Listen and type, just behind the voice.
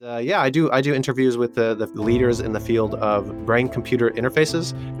Yeah, I do interviews with the leaders in the field of brain-computer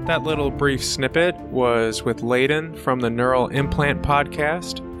interfaces. That little brief snippet was with Layden from the Neural Implant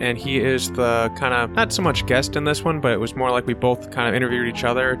podcast, and he is the kind of, not so much guest in this one, but it was more like we both kind of interviewed each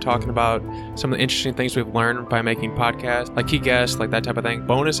other, talking about some of the interesting things we've learned by making podcasts, like key guests, like that type of thing.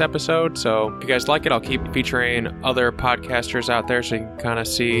 Bonus episode, so if you guys like it, I'll keep featuring other podcasters out there so you can kind of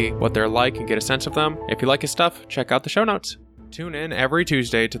see what they're like and get a sense of them. If you like his stuff, check out the show notes. Tune in every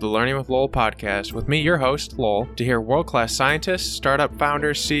Tuesday to the Learning with Lowell podcast with me, your host, Lowell, to hear world-class scientists, startup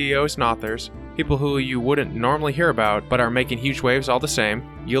founders, CEOs, and authors, people who you wouldn't normally hear about but are making huge waves all the same.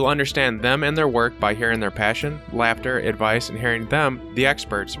 You'll understand them and their work by hearing their passion, laughter, advice, and hearing them, the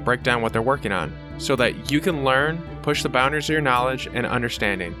experts, break down what they're working on, so that you can learn, push the boundaries of your knowledge and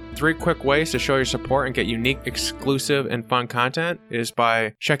understanding. 3 quick ways to show your support and get unique, exclusive, and fun content is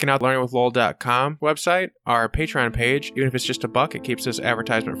by checking out the learningwithlowell.com website, our Patreon page, even if it's just $1, it keeps us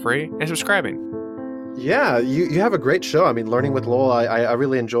advertisement free, and subscribing. Yeah, you have a great show. I mean, Learning with Lowell, I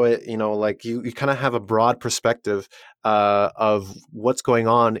really enjoy it. You know, like you kind of have a broad perspective of what's going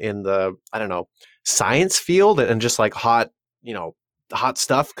on in the, I don't know, science field and just like hot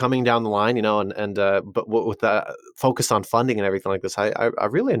stuff coming down the line, but with the focus on funding and everything like this, I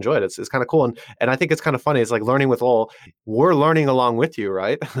really enjoy it. It's kind of cool. And I think it's kind of funny. It's like learning with Lowell. We're learning along with you,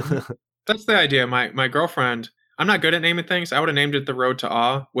 right? That's the idea. My girlfriend, I'm not good at naming things. I would have named it The Road to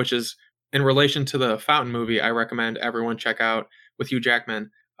Awe, which is in relation to the Fountain movie. I recommend everyone check out with Hugh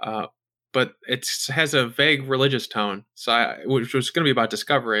Jackman. But it has a vague religious tone, which was going to be about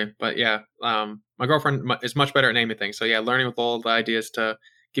discovery. But yeah, my girlfriend is much better at naming things. So yeah, Learning with Lowell, the idea is to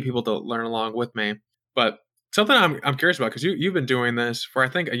get people to learn along with me. But something I'm curious about, because you've been doing this for I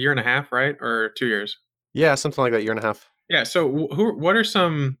think a year and a half, right, or 2 years? Yeah, something like that, year and a half. Yeah. So what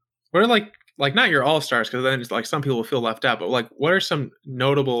are like not your all stars, because then it's like some people will feel left out, but like what are some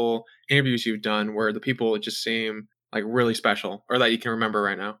notable interviews you've done where the people just seem like really special, or that you can remember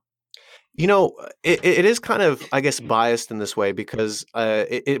right now? You know, it is kind of, I guess, biased in this way because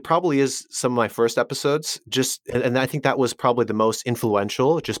it probably is some of my first episodes. And I think that was probably the most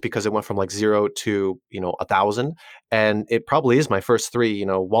influential, just because it went from like 0 to 1,000, and it probably is my first 3.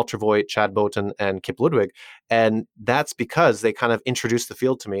 Walter Voigt, Chad Boughton, and Kip Ludwig, and that's because they kind of introduced the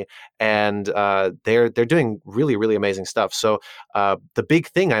field to me, and they're doing really, really amazing stuff. So the big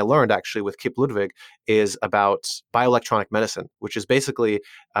thing I learned actually with Kip Ludwig is about bioelectronic medicine, which is basically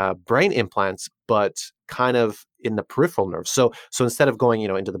brain implants, but kind of in the peripheral nerves. So instead of going,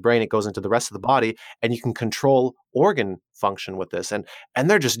 into the brain, it goes into the rest of the body, and you can control organ function with this. And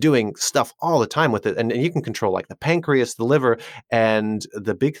they're just doing stuff all the time with it. And you can control like the pancreas, the liver. And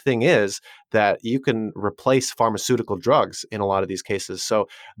the big thing is that you can replace pharmaceutical drugs in a lot of these cases. So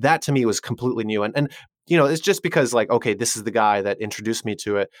that to me was completely new. And it's just because like, okay, this is the guy that introduced me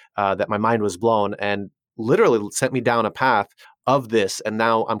to it, that my mind was blown and literally sent me down a path of this. And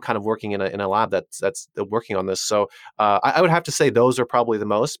now I'm kind of working in a lab that's working on this. So I would have to say those are probably the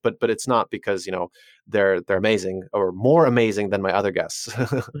most, but it's not because, they're amazing or more amazing than my other guests.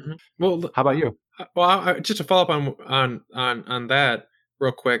 Mm-hmm. Well, how about you? Well, just to follow up on that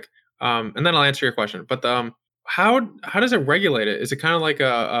real quick, and then I'll answer your question. But how does it regulate it? Is it kind of like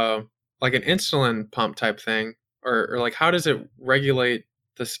like an insulin pump type thing, or like how does it regulate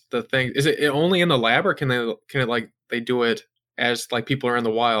the thing? Is it only in the lab, or can it like they do it as like people are in the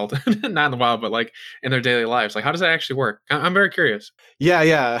wild, not in the wild, but like in their daily lives? Like how does that actually work? I'm very curious.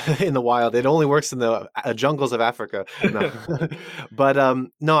 Yeah, in the wild. It only works in the jungles of Africa. No. But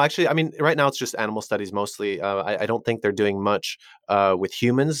no, actually, I mean, right now it's just animal studies mostly. I don't think they're doing much with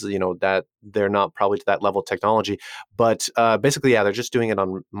humans, that they're not probably to that level of technology. But basically, yeah, they're just doing it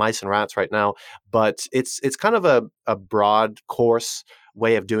on mice and rats right now. But it's kind of a broad course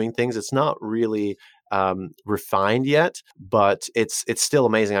way of doing things. It's not really refined yet, but it's still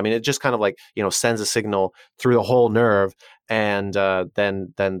amazing. I mean, it just kind of like sends a signal through the whole nerve, and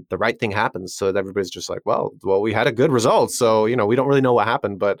then the right thing happens. So that everybody's just like, well, we had a good result. So we don't really know what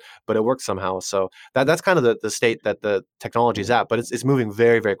happened, but it worked somehow. So that's kind of the state that the technology is at. But it's moving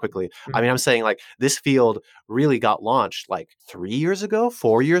very, very quickly. Mm-hmm. I mean, I'm saying like this field really got launched like 3 years ago,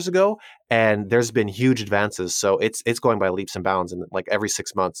 4 years ago, and there's been huge advances. So it's going by leaps and bounds, and like every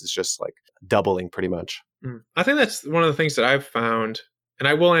 6 months, it's just like doubling pretty much. I think that's one of the things that I've found, and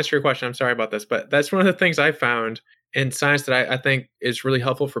I will answer your question. I'm sorry about this, but that's one of the things I found in science that I think is really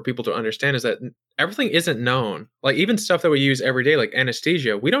helpful for people to understand, is that everything isn't known. Like even stuff that we use every day, like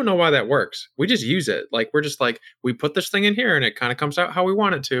anesthesia, we don't know why that works. We just use it. Like we're just like, we put this thing in here and it kind of comes out how we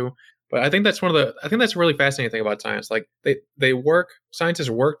want it to. But I think that's a really fascinating thing about science. Like scientists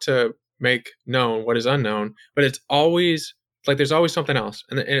work to make known what is unknown, but it's always like there's always something else,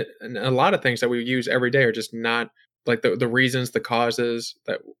 and a lot of things that we use every day are just not like the reasons, the causes,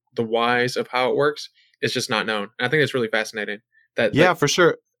 that the whys of how it works is just not known. And I think it's really fascinating. That Yeah, like for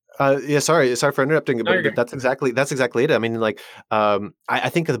sure. Yeah, sorry for interrupting, no, you're but good. that's exactly it. I mean, like, I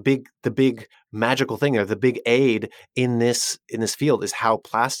think the big magical thing, or the big aid in this field, is how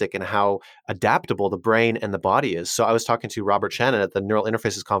plastic and how adaptable the brain and the body is. So I was talking to Robert Shannon at the Neural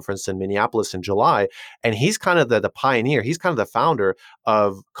Interfaces Conference in Minneapolis in July, and he's kind of the pioneer. He's kind of the founder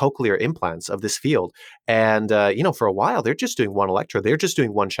of cochlear implants of this field. And for a while they're just doing one electrode, they're just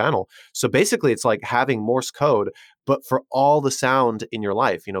doing one channel. So basically, it's like having Morse code, but for all the sound in your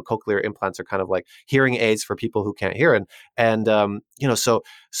life. Cochlear implants are kind of like hearing aids for people who can't hear. And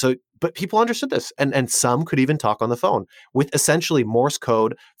but people understood this, and some could even talk on the phone with essentially Morse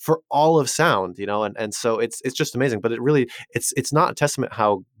code for all of sound. And so it's just amazing. But it's not a testament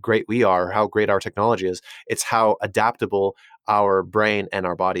how great we are, how great our technology is. It's how adaptable our brain and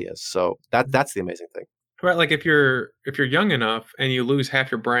our body is. So that's the amazing thing. Right, like if you're young enough and you lose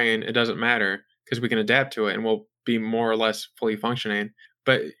half your brain, it doesn't matter because we can adapt to it and we'll be more or less fully functioning.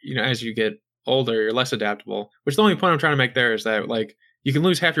 But as you get older, you're less adaptable. Which the only point I'm trying to make there is that like you can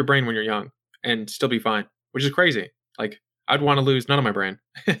lose half your brain when you're young and still be fine, which is crazy. Like I'd want to lose none of my brain.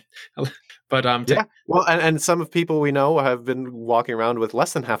 But Yeah. Well, and some of people we know have been walking around with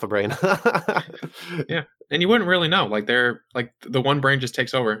less than half a brain. yeah, and you wouldn't really know. Like they're like the one brain just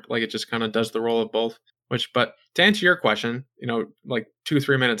takes over. Like it just kind of does the role of both. But to answer your question, like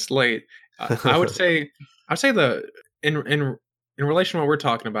 2-3 minutes late, I would say the in relation to what we're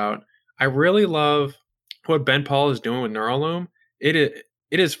talking about, I really love what Ben Paul is doing with Neuraloom. It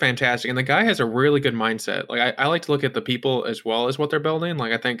is fantastic, and the guy has a really good mindset. Like I like to look at the people as well as what they're building.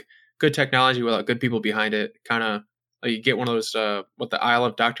 Like I think good technology without good people behind it kind of like you get one of those what the Isle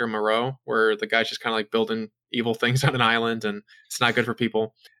of Dr. Moreau, where the guy's just kind of like building evil things on an island and it's not good for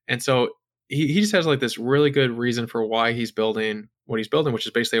people. And so he just has like this really good reason for why he's building what he's building, which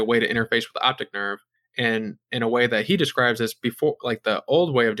is basically a way to interface with the optic nerve, and in a way that he describes as before, like the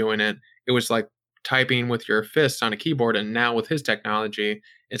old way of doing it, it was like typing with your fists on a keyboard, and now with his technology,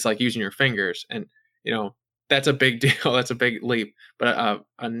 it's like using your fingers. And you know that's a big deal. That's a big leap. But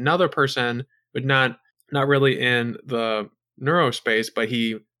another person, but not really in the neuro space, but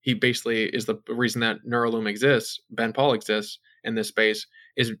he basically is the reason that Neuraloom exists. Ben Paul exists in this space.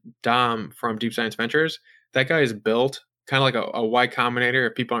 Is Dom from Deep Science Ventures? That guy is built kind of like a Y Combinator.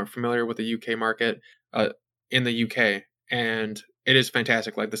 If people aren't familiar with the UK market, uh, in the UK, and it is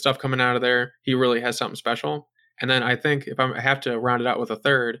fantastic. Like the stuff coming out of there, he really has something special. And then I think if I have to round it out with a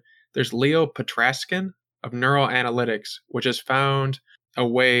third, there's Leo Petraskin of Neural Analytics, which has found a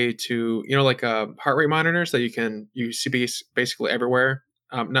way to like heart rate monitors that you see basically everywhere.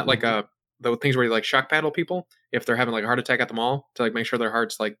 Not like Mhm. the things where you like shock paddle people if they're having like a heart attack at the mall to like make sure their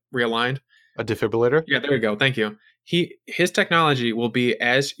heart's like realigned. A defibrillator? Yeah, there you go. Thank you. His technology will be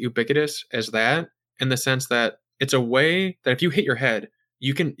as ubiquitous as that, in the sense that it's a way that if you hit your head,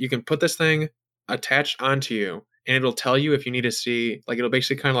 you can put this thing attached onto you, and it'll tell you if you need to see, like it'll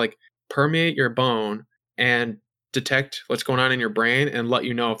basically kind of like permeate your bone and detect what's going on in your brain and let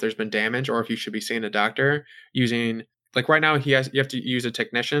you know if there's been damage or if you should be seeing a doctor using, like right now you have to use a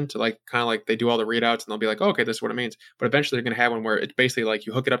technician to like kind of like they do all the readouts and they'll be like, oh, okay, this is what it means. But eventually they're going to have one where it's basically like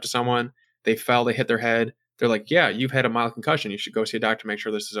you hook it up to someone, they fell, they hit their head, they're like, yeah, you've had a mild concussion, you should go see a doctor, make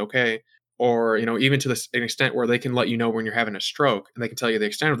sure this is okay. Or even to an extent where they can let you know when you're having a stroke and they can tell you the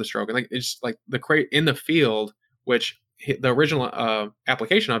extent of the stroke. And like it's like the crate in the field, which the original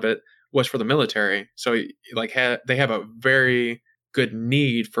application of it was for the military. So like they have a very good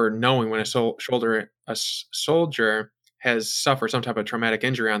need for knowing when a soldier has suffered some type of traumatic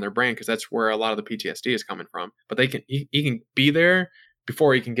injury on their brain, because that's where a lot of the PTSD is coming from. But he can be there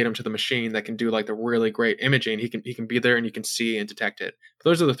before you can get him to the machine that can do like the really great imaging. He can be there and you can see and detect it. But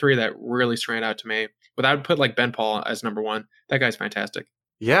those are the three that really stand out to me. But I would put like Ben Paul as number one. That guy's fantastic.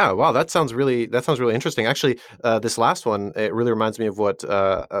 Yeah, wow, that sounds really interesting. Actually, this last one, it really reminds me of what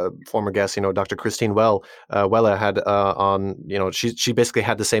former guest, Dr. Christine Wella had on. She basically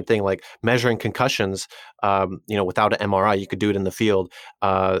had the same thing, like measuring concussions. Without an MRI, you could do it in the field.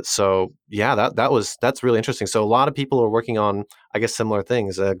 So yeah, that's really interesting. So a lot of people are working on, I guess, similar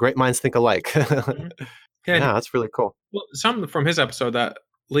things. Great minds think alike. Mhm. Yeah, Yeah, that's really cool. well, something from his episode, that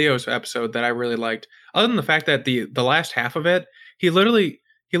Leo's episode, that I really liked, other than the fact that the last half of it, he literally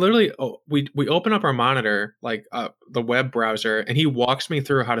we open up our monitor, like the web browser, and he walks me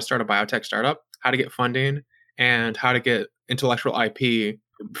through how to start a biotech startup, how to get funding, and how to get intellectual IP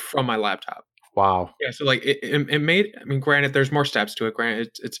from my laptop. Wow. Yeah, so like it made. I mean, granted, there's more steps to it. Granted,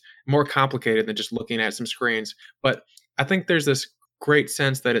 it's more complicated than just looking at some screens. But I think there's this great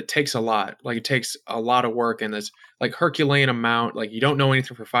sense that it takes a lot. Like it takes a lot of work and this like Herculean amount. Like you don't know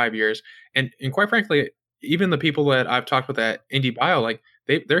anything for 5 years. And quite frankly, even the people that I've talked with at IndieBio, like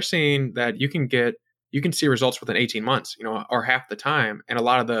they're seeing that you can see results within 18 months, or half the time. And a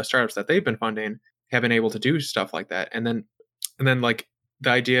lot of the startups that they've been funding have been able to do stuff like that. And then like the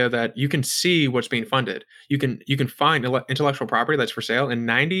idea that you can see what's being funded. You can find intellectual property that's for sale, and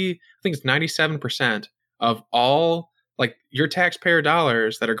I think it's 97% of all like your taxpayer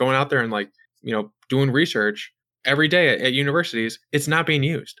dollars that are going out there and like doing research every day at universities, it's not being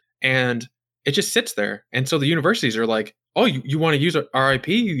used, and it just sits there. And so the universities are like, oh, you want to use our IP,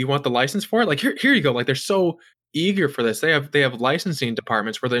 you want the license for it, like here you go. Like they're so eager for this. They have licensing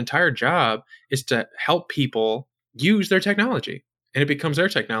departments where the entire job is to help people use their technology, and it becomes their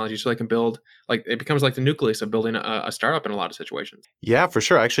technology so they can build, like it becomes like the nucleus of building a startup in a lot of situations. Yeah, for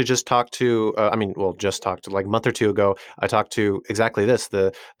sure. I actually just talked to, just talked to like a month or two ago. I talked to exactly this,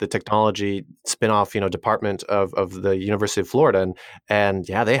 the technology spinoff, department of the University of Florida, and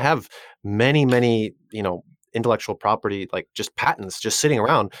yeah, they have many, intellectual property, like just patents, just sitting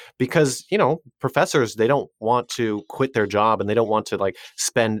around because professors, they don't want to quit their job and they don't want to like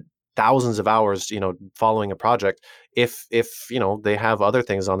spend thousands of hours following a project if they have other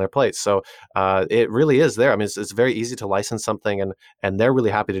things on their plate. So it really is there. I mean, it's very easy to license something, and they're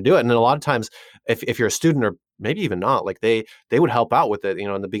really happy to do it. And then a lot of times, if you're a student or maybe even not, like they would help out with it,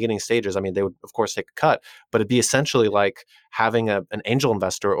 in the beginning stages. I mean, they would of course take a cut, but it'd be essentially like having an angel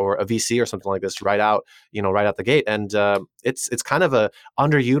investor or a VC or something like this right out the gate. And it's kind of a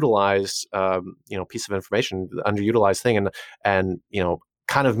underutilized piece of information, underutilized thing, and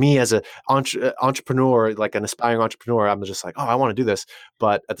kind of me as a entrepreneur, like an aspiring entrepreneur, I'm just like, oh, I want to do this,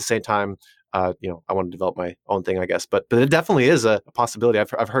 but at the same time, I want to develop my own thing, I guess. But it definitely is a possibility.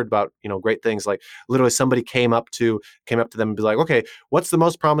 I've heard about great things, like literally somebody came up to them and be like, okay, what's the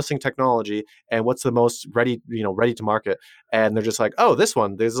most promising technology and what's the most ready to market? And they're just like, oh, this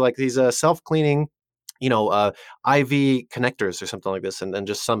one. There's like these self-cleaning IV connectors or something like this, and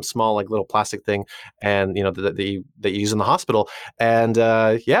just some small like little plastic thing, and that you use in the hospital. And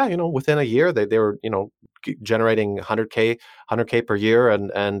within a year they were generating 100k per year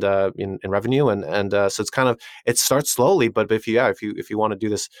and in revenue, and so it's kind of, it starts slowly, but if you want to do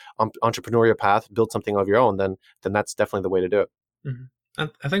this entrepreneurial path, build something of your own, then that's definitely the way to do it. Mhm.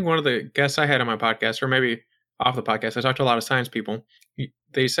 I think one of the guests I had on my podcast, or maybe off the podcast, I talked to a lot of science people.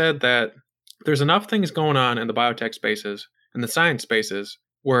 They said that there's enough things going on in the biotech spaces and the science spaces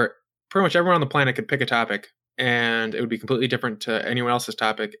where pretty much everyone on the planet could pick a topic and it would be completely different to anyone else's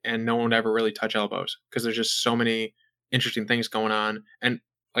topic, and no one would ever really touch elbows because there's just so many interesting things going on, and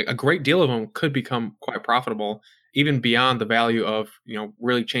like a great deal of them could become quite profitable, even beyond the value of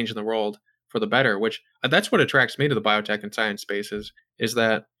really changing the world for the better. Which that's what attracts me to the biotech and science spaces, is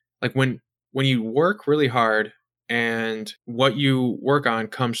that like when you work really hard and what you work on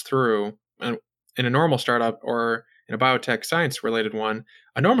comes through. And in a normal startup or in a biotech science related one,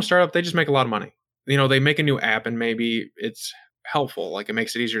 a normal startup, they just make a lot of money. They make a new app and maybe it's helpful, like it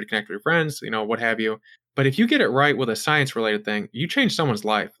makes it easier to connect with your friends, what have you. But if you get it right with a science related thing, you change someone's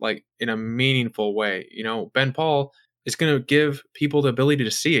life like in a meaningful way. Ben Paul is going to give people the ability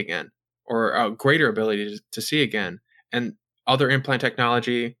to see again, or a greater ability to see again. And other implant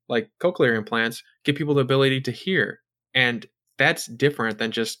technology like cochlear implants give people the ability to hear. And that's different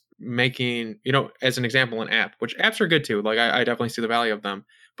than just making, as an example, an app, which apps are good too. Like I definitely see the value of them.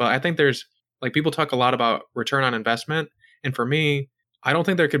 But I think there's like, people talk a lot about return on investment. And for me, I don't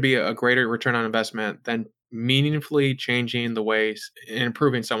think there could be a greater return on investment than meaningfully changing the ways and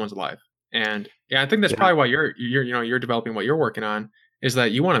improving someone's life. And yeah, I think that's probably why you're developing what you're working on, is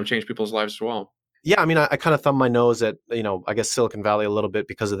that you want to change people's lives as well. Yeah, I mean, I kind of thumb my nose at, I guess Silicon Valley a little bit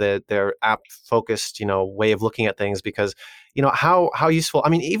because of their app focused, way of looking at things. Because, how useful? I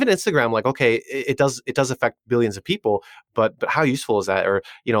mean, even Instagram, like, okay, it does affect billions of people, but how useful is that? Or,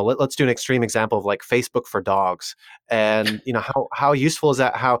 let's do an extreme example of like Facebook for dogs, and how useful is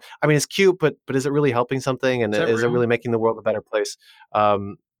that? I mean, it's cute, but is it really helping something? And is it really making the world a better place?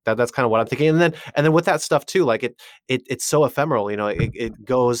 That's kind of what I'm thinking. And then with that stuff too, like it's so ephemeral, it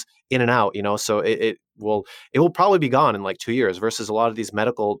goes in and out, so it will probably be gone in like 2 years, versus a lot of these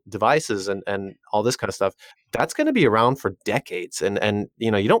medical devices and all this kind of stuff that's going to be around for decades. And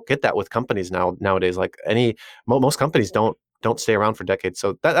you don't get that with companies nowadays. Like most companies don't stay around for decades.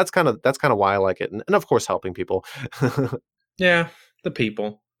 So that's kind of why I like it. And of course, helping people. Yeah, the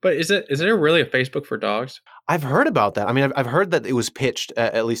people. But is there really a Facebook for dogs? I've heard about that. I mean, I've heard that it was pitched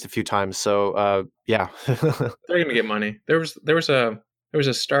at least a few times. So yeah, they're gonna get money. There was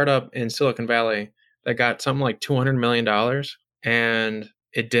a startup in Silicon Valley that got something like $200 million, and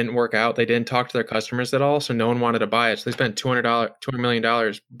it didn't work out. They didn't talk to their customers at all, so no one wanted to buy it. So they spent $200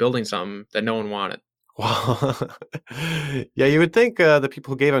 million building something that no one wanted. Wow. Yeah, you would think the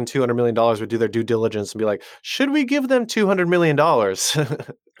people who gave him $200 million would do their due diligence and be like, should we give them $200 million?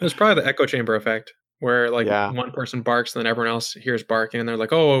 It was probably the echo chamber effect, where like Yeah, one person barks, and then everyone else hears barking, and they're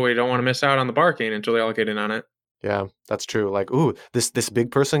like, "Oh, we don't want to miss out on the barking," until they all get in on it. yeah, that's true. Like, ooh, this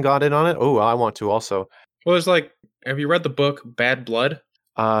big person got in on it. Oh, I want to also. Well, it's like, have you read the book Bad Blood?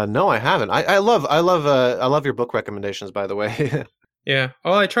 No, I haven't. I love your book recommendations, by the way. Yeah.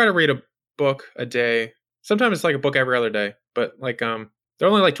 Well, I try to read a book a day. Sometimes it's like a book every other day, but like they're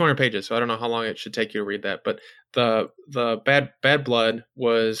only like 200 pages, so I don't know how long it should take you to read that. But the Bad Blood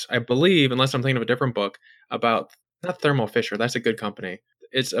was, I believe, unless I'm thinking of a different book, about not Thermo Fisher. That's a good company.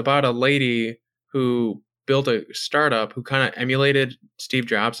 It's about a lady who built a startup who kind of emulated Steve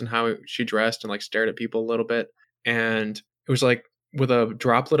Jobs and how she dressed and like stared at people a little bit. And it was like with a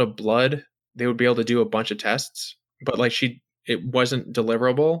droplet of blood, they would be able to do a bunch of tests. But like it wasn't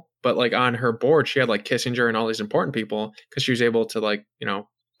deliverable, but like on her board she had like Kissinger and all these important people because she was able to like,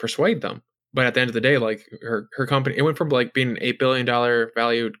 persuade them. But at the end of the day, like her company, it went from like being an $8 billion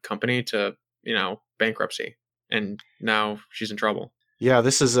valued company to, bankruptcy, and now she's in trouble. Yeah,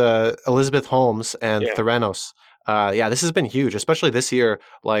 this is Elizabeth Holmes and Yeah. Theranos. Yeah, this has been huge, especially this year.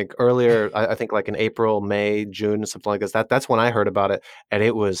 Like earlier, I think like in April, May, June, something like this. That's when I heard about it, and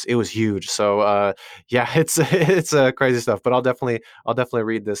it was huge. So yeah, it's crazy stuff. But I'll definitely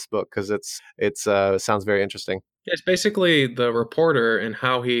read this book because it's sounds very interesting. It's basically the reporter and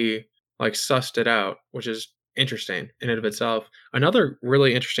how he like sussed it out, which is interesting in and of itself. Another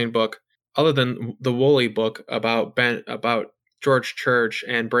really interesting book, other than the Woolly book about George Church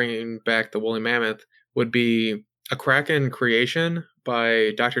and bringing back the woolly mammoth, would be A Kraken Creation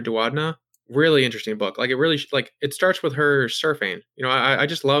by Dr. Duwadna. Really interesting book. Like it really like it starts with her surfing. I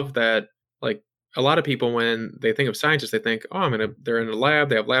just love that. Like a lot of people, when they think of scientists, they think, oh, they're in a lab,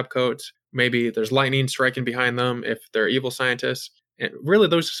 they have lab coats. Maybe there's lightning striking behind them if they're evil scientists. And really,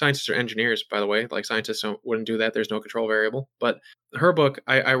 those scientists are engineers, by the way. Like scientists wouldn't do that. There's no control variable. But her book,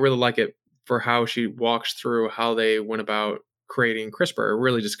 I really like it for how she walks through how they went about creating CRISPR, or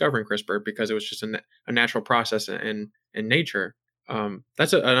really discovering CRISPR, because it was just a natural process in nature.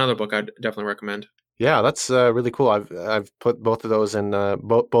 That's another book I'd definitely recommend. Yeah, that's really cool. I've put both of those in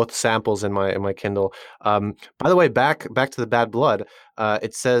both samples in my Kindle. By the way, back to the Bad Blood.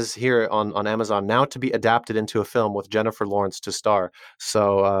 It says here on Amazon now to be adapted into a film with Jennifer Lawrence to star.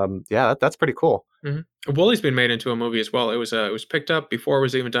 So yeah, that's pretty cool. Wooly's been made into a movie as well. It was picked up before it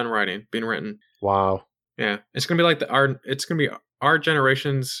was even done being written. Wow. Yeah, it's gonna be like it's gonna be our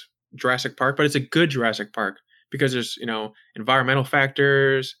generation's Jurassic Park, but it's a good Jurassic Park because there's environmental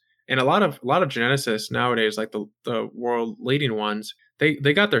factors, and a lot of geneticists nowadays, like the world leading ones, they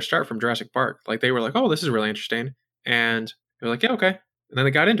got their start from Jurassic Park. Like they were like, oh, this is really interesting, and they're like, yeah, okay, and then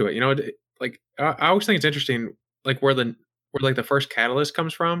they got into it. Like I always think it's interesting, like where like the first catalyst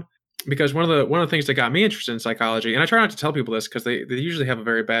comes from, because one of the things that got me interested in psychology, and I try not to tell people this because they usually have a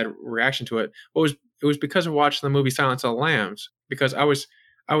very bad reaction to it. It was because of watching the movie Silence of the Lambs, because I was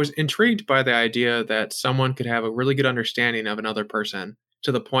intrigued by the idea that someone could have a really good understanding of another person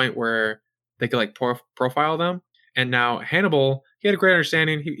to the point where they could like profile them. And now Hannibal, he had a great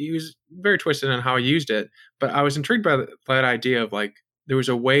understanding. He was very twisted on how he used it, but I was intrigued by that idea of like there was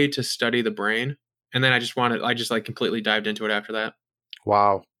a way to study the brain, and then I just like completely dived into it after that.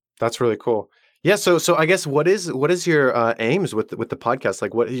 Wow, that's really cool. Yeah, so I guess what is your aims with the podcast?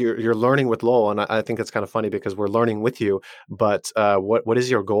 Like, what you're learning with Lowell, and I think that's kind of funny because we're learning with you. But what is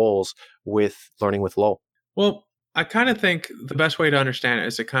your goals with learning with Lowell? Well, I kind of think the best way to understand it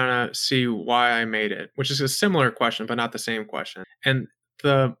is to kind of see why I made it, which is a similar question, but not the same question. And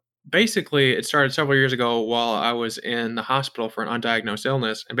the basically, it started several years ago while I was in the hospital for an undiagnosed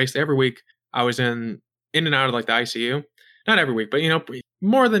illness, and basically every week I was in and out of like the ICU. Not every week, but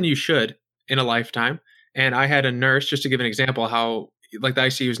more than you should in a lifetime. And I had a nurse, just to give an example how like the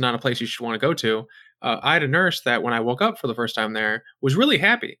ICU is not a place you should want to go to. I had a nurse that when I woke up for the first time there was really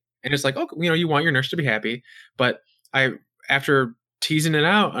happy, and it's like, oh, you want your nurse to be happy, but I, after teasing it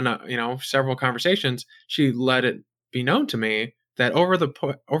out on several conversations, she let it be known to me that over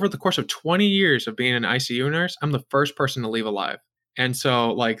the course of 20 years of being an ICU nurse, I'm the first person to leave alive. And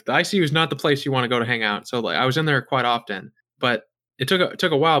so like the ICU is not the place you want to go to hang out. So like I was in there quite often, but it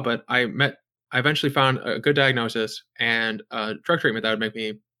took a while, but I eventually found a good diagnosis and a drug treatment that would make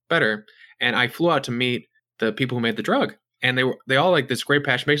me better. And I flew out to meet the people who made the drug. and they all like this great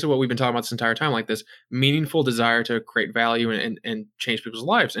passion, basically what we've been talking about this entire time, like this meaningful desire to create value and change people's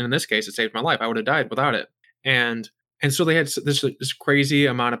lives. And in this case, it saved my life. I would have died without it. And and so they had this crazy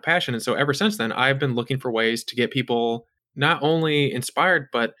amount of passion. And so ever since then, I've been looking for ways to get people not only inspired,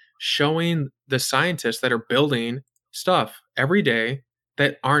 but showing the scientists that are building stuff every day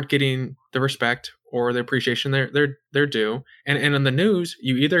that aren't getting the respect or the appreciation they're due. And in the news,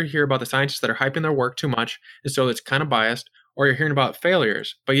 you either hear about the scientists that are hyping their work too much, and so it's kind of biased, or you're hearing about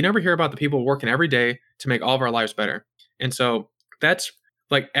failures, but you never hear about the people working every day to make all of our lives better. And so that's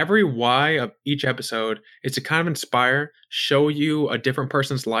like every why of each episode is to kind of inspire, show you a different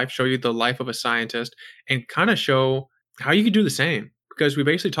person's life, show you the life of a scientist, and kind of show how you can do the same. Because we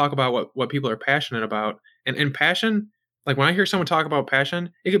basically talk about what people are passionate about. And passion, like when I hear someone talk about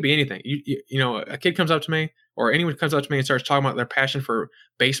passion, it could be anything. You know, a kid comes up to me or anyone comes up to me and starts talking about their passion for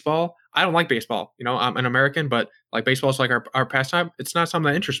baseball. I don't like baseball. You know, I'm an American, but like baseball is like our pastime. It's not something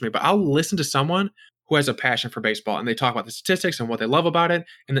that interests me, but I'll listen to someone who has a passion for baseball and they talk about the statistics and what they love about it.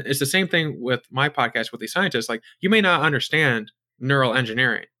 And it's the same thing with my podcast with these scientists. Like you may not understand neural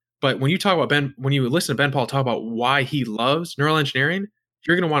engineering, but when you talk about when you listen to Ben Paul talk about why he loves neural engineering,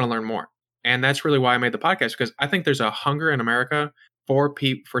 you're going to want to learn more. And that's really why I made the podcast, because I think there's a hunger in America for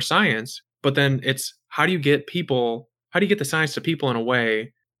science, but then it's how do you get the science to people in a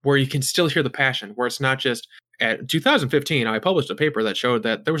way where you can still hear the passion, where it's not just at 2015, I published a paper that showed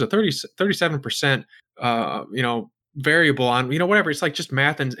that there was a 37% variable on, whatever. It's like just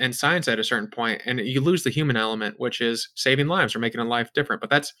math and science at a certain point, and you lose the human element, which is saving lives or making a life different.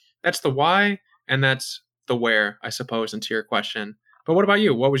 But that's the why, and that's the where, I suppose, into your question. But what about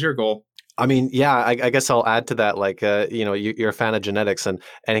you? What was your goal? I mean, yeah, I guess I'll add to that. Like, you're a fan of genetics, and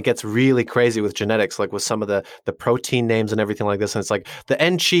it gets really crazy with genetics, like with some of the protein names and everything like this. And it's like the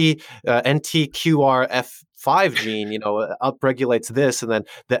NTQRF5 gene, upregulates this, and then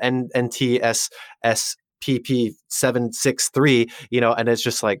the NTSS PP763, and it's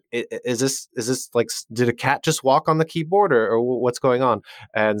just like, is this like, did a cat just walk on the keyboard, or what's going on?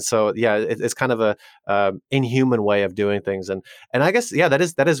 And so, yeah, it's kind of a inhuman way of doing things, and I guess, yeah,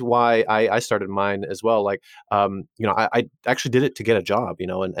 that is why I started mine as well. Like, I actually did it to get a job,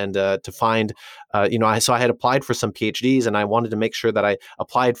 and to find, so I had applied for some PhDs, and I wanted to make sure that I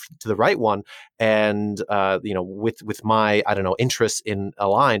applied to the right one, and with my, I don't know, interests in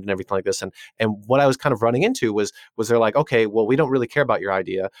aligned and everything like this. And what I was kind of running into was they're like, okay, well, we don't really care about your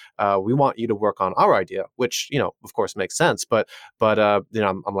idea. We want you to work on our idea, which, of course makes sense. But I'm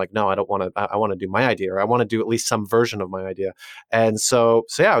like, no, I don't want to. I want to do my idea, or I want to do at least some version of my idea. And so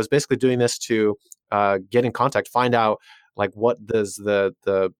yeah, I was basically doing this to get in contact, find out like what does the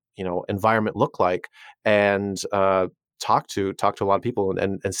environment look like, and talk to a lot of people,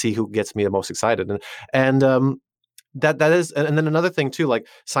 and see who gets me the most excited. And that is, and then another thing too, like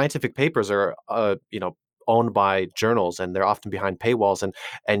scientific papers are owned by journals, and they're often behind paywalls,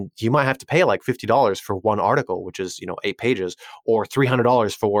 and you might have to pay like $50 for one article, which is 8 pages, or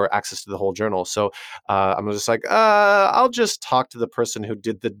 $300 for access to the whole journal. So I'm just like, I'll just talk to the person who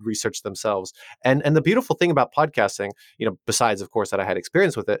did the research themselves. And the beautiful thing about podcasting, besides of course that I had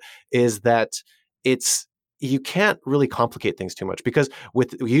experience with it, is that you can't really complicate things too much, because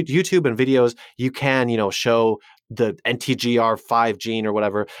with YouTube and videos, you can, show the NTGR5 gene or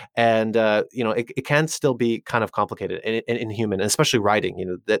whatever, and it can still be kind of complicated in human, and especially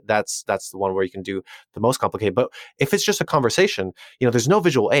writing. That's the one where you can do the most complicated. But if it's just a conversation, there's no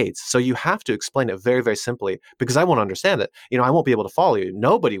visual aids, so you have to explain it very, very simply, because I won't understand it. I won't be able to follow you.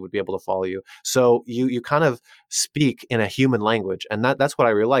 Nobody would be able to follow you. So you kind of speak in a human language, and that's what I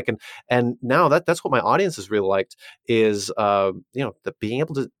really like. And now that's what my audience has really liked, is the being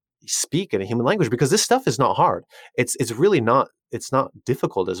able to speak in a human language, because this stuff is not hard. It's really not. It's not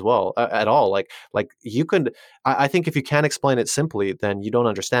difficult as well at all. Like you could, I think if you can't explain it simply, then you don't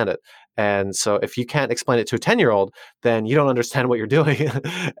understand it. And so if you can't explain it to a 10-year-old, then you don't understand what you're doing.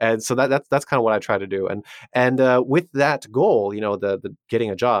 And so that's kind of what I try to do. And with that goal, the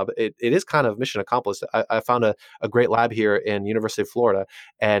getting a job, it is kind of mission accomplished. I found a great lab here in University of Florida,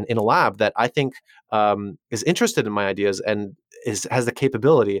 and in a lab that I think is interested in my ideas, and has the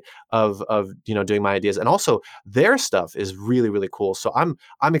capability of doing my ideas. And also their stuff is really, really cool. So I'm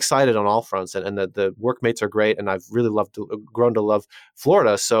excited on all fronts, and the workmates are great, and I've really grown to love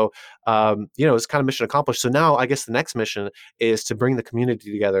Florida. So it's kind of mission accomplished. So now I guess the next mission is to bring the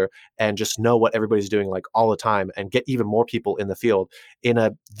community together and just know what everybody's doing like all the time, and get even more people in the field in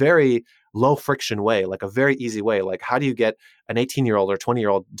a very low friction way, like a very easy way. Like, how do you get an 18-year-old or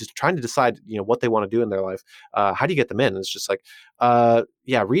 20-year-old just trying to decide, what they want to do in their life? How do you get them in? And it's just like,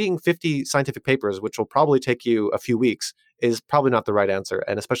 yeah, reading 50 scientific papers, which will probably take you a few weeks, is probably not the right answer.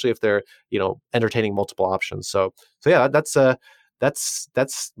 And especially if they're, entertaining multiple options. So yeah, that's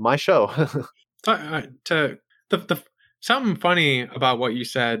my show. To the something funny about what you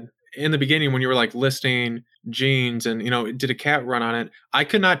said in the beginning when you were like listing genes and did a cat run on it, I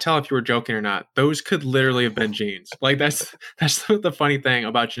could not tell if you were joking or not. Those could literally have been genes. Like that's the funny thing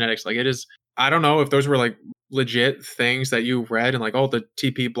about genetics. Like it is, I don't know if those were like legit things that you read and like, oh, the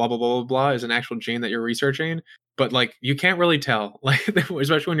TP blah blah blah blah blah is an actual gene that you're researching, but like you can't really tell. Like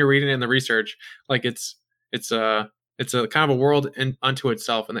especially when you're reading it in the research, like it's it's a kind of a world unto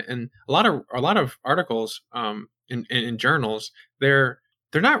itself, and a lot of articles in journals, they're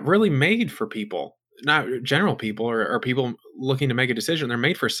not really made for people, not general people or people looking to make a decision. They're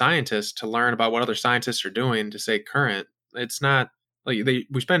made for scientists to learn about what other scientists are doing to stay current. It's not like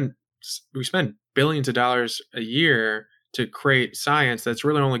we spend billions of dollars a year to create science that's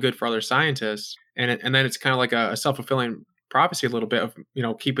really only good for other scientists, and then it's kind of like a self-fulfilling prophecy a little bit of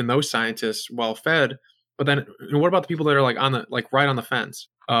keeping those scientists well fed. But then what about the people that are like on the like right on the fence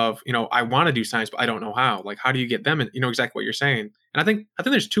of I want to do science but I don't know how. Like how do you get them in? Exactly what you're saying. And I think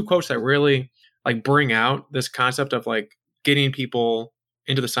there's two quotes that really like bring out this concept of like getting people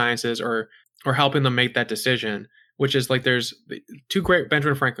into the sciences or helping them make that decision, which is like there's the two great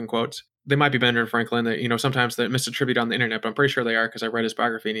Benjamin Franklin quotes. They might be Benjamin Franklin that sometimes they misattribute on the internet, but I'm pretty sure they are because I read his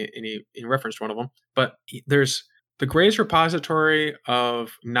biography and he referenced one of them. But there's the greatest repository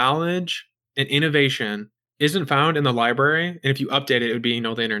of knowledge and innovation isn't found in the library, and if you update it, it would be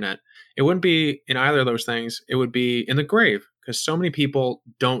the internet. It wouldn't be in either of those things. It would be in the grave because so many people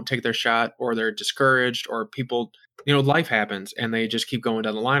don't take their shot, or they're discouraged, or people, life happens and they just keep going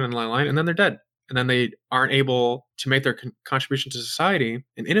down the line and line, and then they're dead, and then they aren't able to make their contribution to society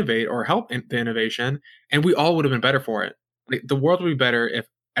and innovate or help in the innovation, and we all would have been better for it. Like, the world would be better if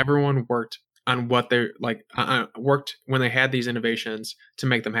everyone worked on what they're like worked when they had these innovations to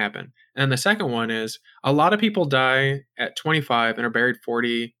make them happen. And the second one is a lot of people die at 25 and are buried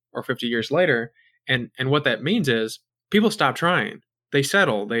 40 or 50 years later. And what that means is people stop trying. They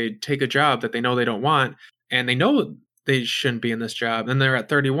settle. They take a job that they know they don't want, and they know they shouldn't be in this job. And they're at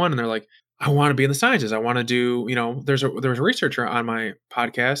 31 and they're like, I want to be in the sciences. I want to do, there's a researcher on my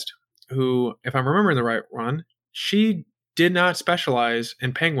podcast who, if I'm remembering the right one, she did not specialize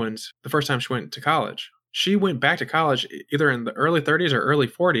in penguins the first time she went to college. She went back to college either in the early 30s or early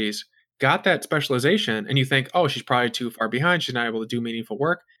 40s, got that specialization, and you think, oh, she's probably too far behind. She's not able to do meaningful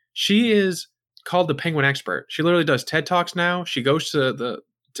work. She is called the penguin expert. She literally does TED Talks now. She goes to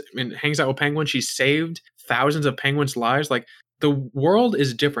and hangs out with penguins. She's saved thousands of penguins' lives. Like, the world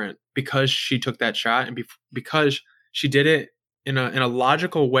is different because she took that shot and because she did it in a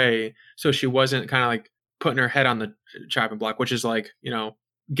logical way, so she wasn't kind of like putting her head on the chopping block, which is like,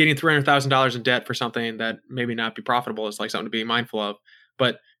 getting $300,000 in debt for something that maybe not be profitable is like something to be mindful of.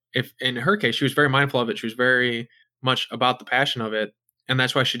 But if in her case, she was very mindful of it. She was very much about the passion of it. And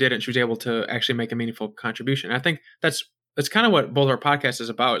that's why she did it. And she was able to actually make a meaningful contribution. And I think that's kind of what both our podcast is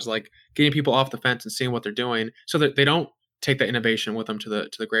about, is like getting people off the fence and seeing what they're doing so that they don't take that innovation with them to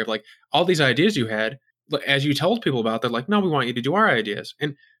the grave. Like, all these ideas you had, as you told people about, they're like, no, we want you to do our ideas.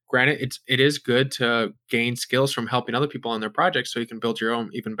 And granted, it is good to gain skills from helping other people on their projects so you can build your own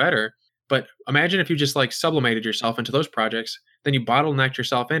even better. But imagine if you just like sublimated yourself into those projects, then you bottlenecked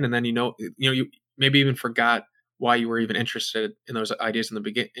yourself in, and then you maybe even forgot why you were even interested in those ideas in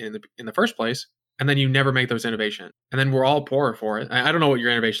the first place, and then you never make those innovations, and then we're all poorer for it. I don't know what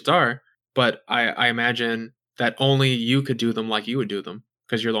your innovations are, but I imagine that only you could do them like you would do them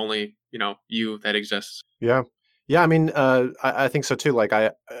because you're the only you that exists. Yeah. Yeah, I mean, I think so too. Like,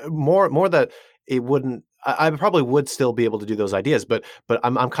 more that it wouldn't. I probably would still be able to do those ideas, but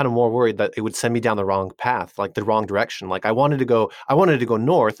I'm kind of more worried that it would send me down the wrong path, like the wrong direction. Like, I wanted to go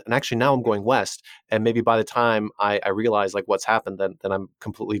north, and actually now I'm going west. And maybe by the time I realize like what's happened, then I'm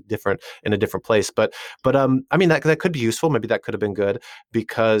completely different in a different place. But I mean, that could be useful. Maybe that could have been good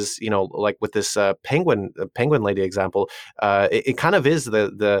because like with this penguin lady example, it kind of is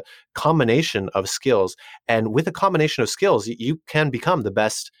the combination of skills, and with a combination of skills, you can become the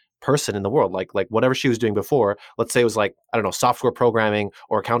best person in the world. Like whatever she was doing before, let's say it was like, I don't know, software programming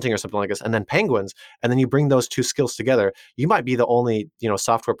or accounting or something like this, and then penguins, and then you bring those two skills together, you might be the only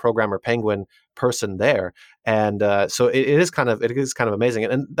software programmer penguin person there. And so it is kind of amazing,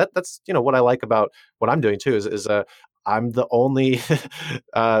 and that's what I like about what I'm doing too is I'm the only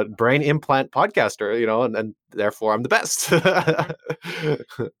brain implant podcaster, and therefore I'm the best.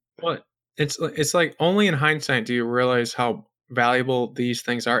 Well, It's like only in hindsight do you realize how valuable these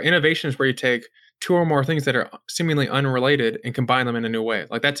things are. Innovation is where you take two or more things that are seemingly unrelated and combine them in a new way.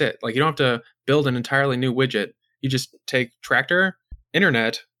 Like that's it. Like you don't have to build an entirely new widget. You just take tractor,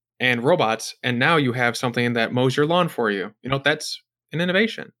 internet, and robots, and now you have something that mows your lawn for you. You know, that's an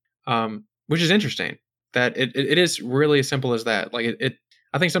innovation, which is interesting. That it is really as simple as that. Like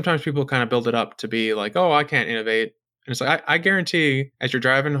I think sometimes people kind of build it up to be like, oh, I can't innovate. And it's like I guarantee, as you're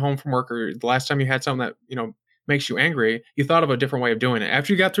driving home from work, or the last time you had something that makes you angry, you thought of a different way of doing it.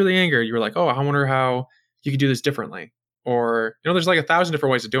 After you got through the anger, you were like, oh, I wonder how you could do this differently. Or there's like 1,000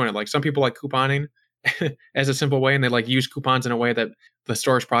 different ways of doing it. Like some people like couponing as a simple way, and they like use coupons in a way that the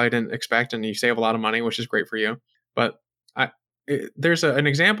stores probably didn't expect, and you save a lot of money, which is great for you. But there's an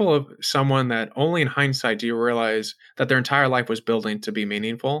example of someone that only in hindsight do you realize that their entire life was building to be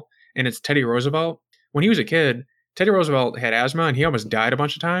meaningful, and it's Teddy Roosevelt. When he was a kid, Teddy Roosevelt had asthma and he almost died a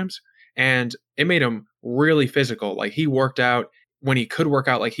bunch of times, and it made him really physical. Like he worked out when he could work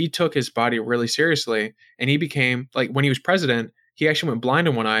out. Like he took his body really seriously, and he became like when he was president, he actually went blind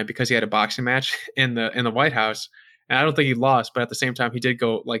in one eye because he had a boxing match in the White House. And I don't think he lost, but at the same time, he did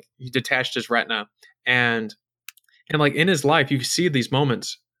go like he detached his retina, and like in his life, you see these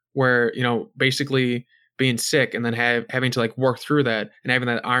moments where basically being sick and then having to like work through that and having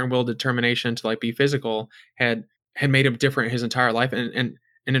that iron will determination to like be physical had made him different his entire life. And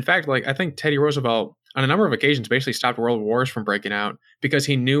in fact, like I think Teddy Roosevelt on a number of occasions basically stopped world wars from breaking out because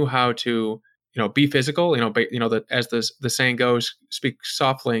he knew how to be physical. That as the saying goes, speak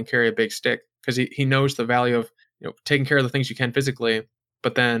softly and carry a big stick, because he knows the value of taking care of the things you can physically,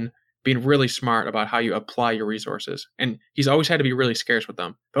 but then being really smart about how you apply your resources. And he's always had to be really scarce with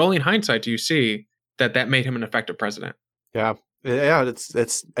them. But only in hindsight do you see that made him an effective president. Yeah. Yeah,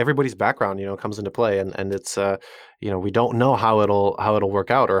 it's everybody's background, comes into play, and it's we don't know how it'll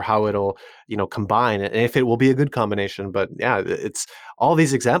work out or how it'll combine, and if it will be a good combination. But yeah, it's all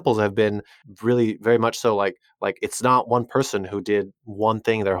these examples have been really very much so like it's not one person who did one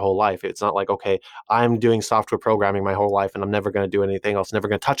thing their whole life. It's not like, okay, I'm doing software programming my whole life and I'm never going to do anything else, never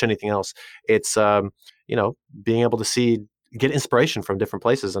going to touch anything else. It's being able to get inspiration from different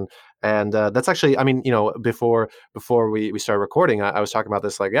places, and that's actually, I mean, before we started recording, I was talking about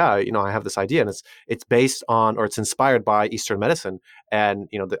this, like, yeah, I have this idea, and it's based on, or it's inspired by Eastern medicine, and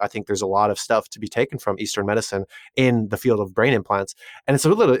I think there's a lot of stuff to be taken from Eastern medicine in the field of brain implants, and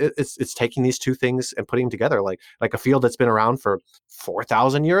it's taking these two things and putting them together, like a field that's been around for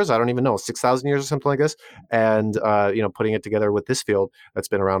 4,000 years, I don't even know, 6,000 years or something like this, and putting it together with this field that's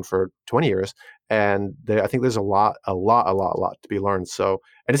been around for 20 years. And I think there's a lot to be learned. So,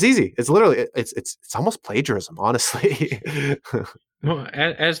 and it's easy. It's literally, it's almost plagiarism, honestly. Well,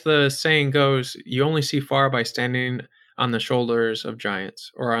 as the saying goes, you only see far by standing on the shoulders of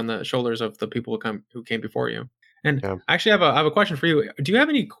giants, or on the shoulders of the people who came before you. And Yeah. actually, I have a question for you. Do you have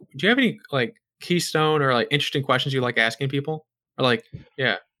any like keystone or like interesting questions you like asking people? Or like,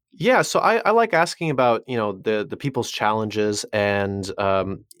 yeah. Yeah, so I like asking about the people's challenges, and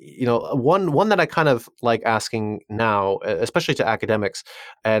one that I kind of like asking now, especially to academics,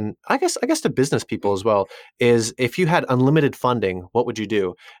 and I guess to business people as well, is if you had unlimited funding, what would you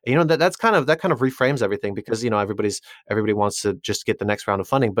do? That kind of reframes everything, because everybody wants to just get the next round of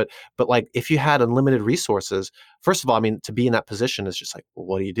funding, but like if you had unlimited resources, first of all, I mean, to be in that position is just like, well,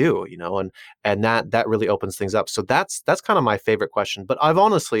 what do you do? And that really opens things up. So that's kind of my favorite question. But I've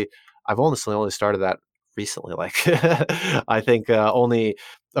honestly only started that recently. Like I think only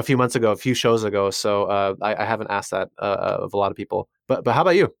a few months ago, a few shows ago. So I haven't asked that of a lot of people. But how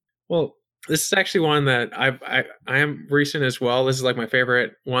about you? Well, this is actually one that I am recent as well. This is like my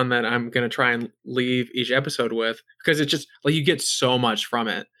favorite one that I'm gonna try and leave each episode with, because it's just like you get so much from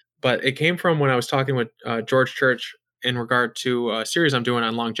it. But it came from when I was talking with George Church in regard to a series I'm doing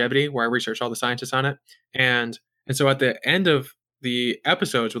on longevity, where I research all the scientists on it, and so at the end of the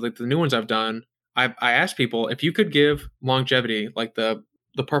episodes with like the new ones I've done, I asked people if you could give longevity, like the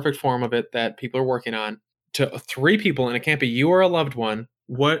perfect form of it that people are working on, to three people, and it can't be you or a loved one.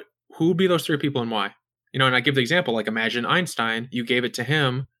 Who would be those three people and why? And I give the example, like imagine Einstein, you gave it to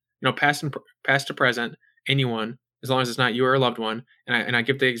him, past to present, anyone, as long as it's not you or a loved one. And I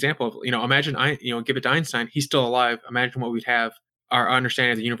give the example of, imagine give it to Einstein, he's still alive. Imagine what we'd have our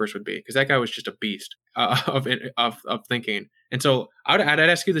understanding of the universe would be, because that guy was just a beast of thinking. And so I'd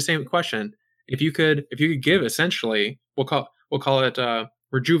ask you the same question. If you could give essentially, we'll call it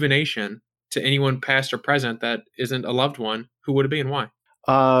rejuvenation to anyone past or present that isn't a loved one, who would it be and why?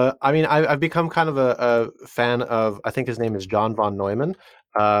 I mean, I've become kind of a fan of, I think his name is John von Neumann.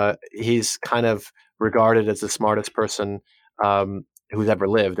 He's kind of regarded as the smartest person who's ever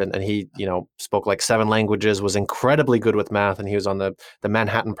lived, and he spoke like 7 languages, was incredibly good with math, and he was on the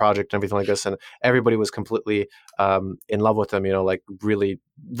Manhattan Project and everything like this, and everybody was completely in love with him. Like really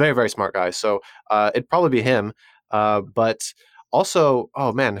very very smart guy. So it'd probably be him. But also,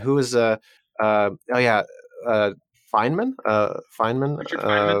 oh man, who is oh yeah, uh, Feynman, Richard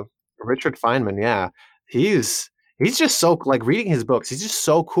Feynman. Richard Feynman. Yeah, he's he's just so like reading his books. He's just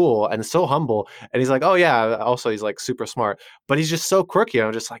so cool and so humble, and he's like, oh yeah. Also, he's like super smart, but he's just so quirky. And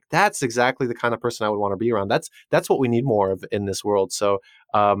I'm just like, that's exactly the kind of person I would want to be around. That's what we need more of in this world. So,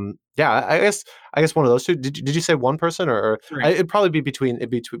 yeah, I guess one of those two. Did you say one person, or Three. it'd probably be between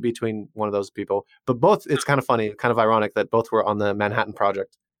one of those people? But both, it's kind of funny, kind of ironic that both were on the Manhattan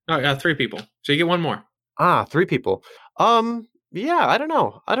Project. Oh, yeah, three people. So you get one more. Ah, three people. Yeah, I don't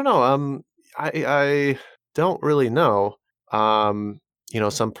know. I don't know. I don't really know. Um,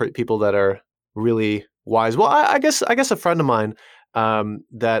 some people that are really wise. Well, I guess a friend of mine,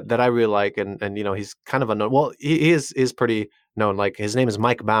 that I really like, and he's kind of unknown. Well, he is pretty known. Like his name is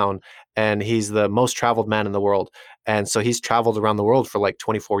Mike Bown, and he's the most traveled man in the world. And so he's traveled around the world for like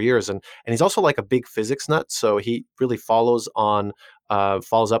 24 years, and he's also like a big physics nut. So he really follows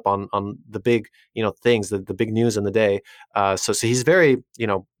up on the big things, the big news in the day. So he's very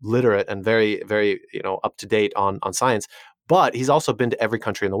literate and very very up to date on science. But he's also been to every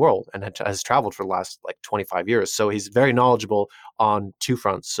country in the world and has traveled for the last like 25 years. So he's very knowledgeable on two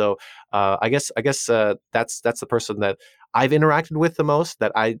fronts. So I guess that's the person that I've interacted with the most,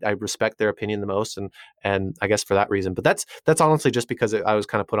 that I respect their opinion the most, and I guess for that reason. But that's honestly just because I was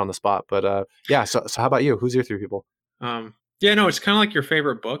kind of put on the spot. But yeah. So how about you? Who's your three people? Yeah, no, it's kind of like your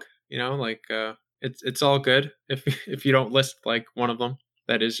favorite book. Like it's all good if if you don't list like one of them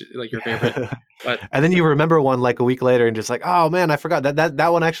that is like your favorite. But And then you remember one like a week later and just like, oh man, I forgot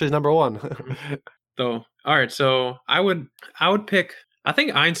that one actually is number one. so all right, so I would pick, I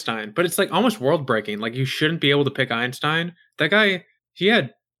think, Einstein, but it's like almost world breaking. Like you shouldn't be able to pick Einstein. That guy, he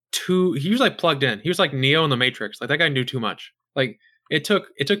had two. He was like plugged in. He was like Neo in the Matrix. Like that guy knew too much. Like it took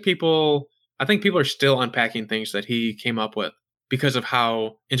people. I think people are still unpacking things that he came up with because of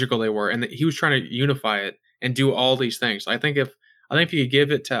how integral they were, and that he was trying to unify it and do all these things. I think if you could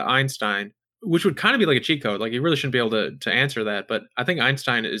give it to Einstein, which would kind of be like a cheat code, like you really shouldn't be able to answer that. But I think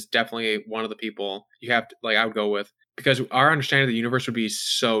Einstein is definitely one of the people you have to, like, I would go with, because our understanding of the universe would be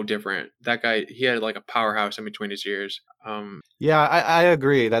so different. That guy, he had like a powerhouse in between his ears. Yeah, I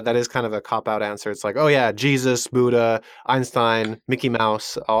agree that is kind of a cop out answer. It's like, oh yeah, Jesus, Buddha, Einstein, Mickey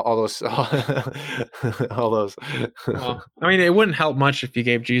Mouse, all those, all those. Well, I mean, it wouldn't help much if you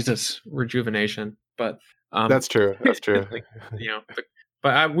gave Jesus rejuvenation, but That's true. That's true. like, you know,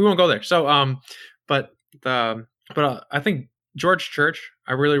 we won't go there. So, but I think George Church,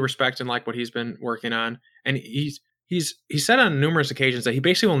 I really respect and like what he's been working on, and he said on numerous occasions that he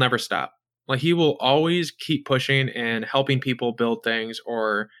basically will never stop. Like he will always keep pushing and helping people build things,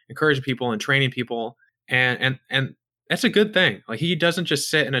 or encouraging people and training people, and that's a good thing. Like he doesn't just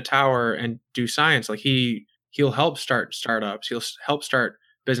sit in a tower and do science. Like he'll help start startups. He'll help start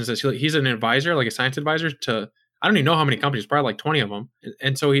businesses. He's an advisor, like a science advisor to, I don't even know how many companies, probably like 20 of them.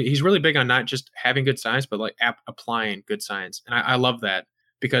 And so he's really big on not just having good science, but like applying good science. And I love that,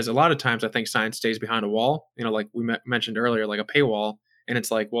 because a lot of times I think science stays behind a wall, like we mentioned earlier, like a paywall. And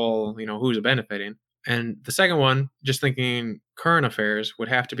it's like, well, who's it benefiting? And the second one, just thinking current affairs, would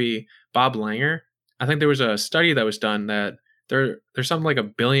have to be Bob Langer. I think there was a study that was done that there's something like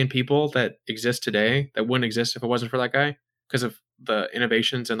 1 billion people that exist today that wouldn't exist if it wasn't for that guy, because of the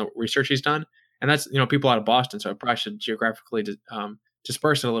innovations and the research he's done. And that's, people out of Boston, so I probably should geographically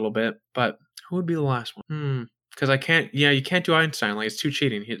disperse it a little bit. But who would be the last one? Because you can't do Einstein. Like, it's too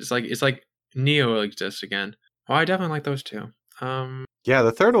cheating. It's like Neo exists again. Oh, I definitely like those two. Yeah,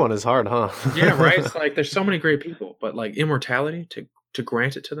 the third one is hard, huh? Yeah, right. It's like there's so many great people, but like immortality, to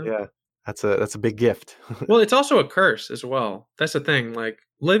grant it to them. Yeah, that's a big gift. Well, it's also a curse as well. That's the thing. Like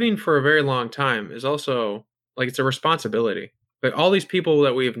living for a very long time is also, like, it's a responsibility. Like all these people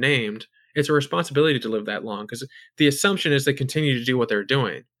that we have named, it's a responsibility to live that long, because the assumption is they continue to do what they're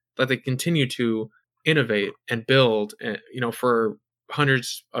doing, that they continue to innovate and build, for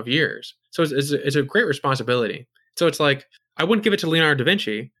hundreds of years. So it's a great responsibility. So it's like, I wouldn't give it to Leonardo da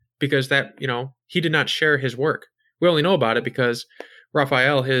Vinci, because that, he did not share his work. We only know about it because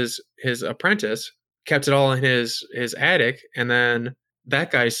Raphael, his apprentice, kept it all in his attic, and then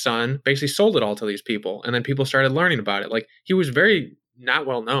that guy's son basically sold it all to these people, and then people started learning about it. Like, he was very not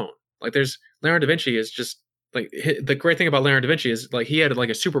well known. Like, there's Leonardo da Vinci is just like, the great thing about Leonardo da Vinci is, like, he had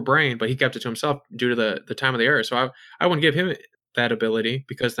like a super brain, but he kept it to himself due to the time of the era. So I wouldn't give him that ability,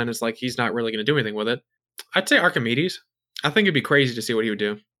 because then it's like he's not really going to do anything with it. I'd say Archimedes. I think it'd be crazy to see what he would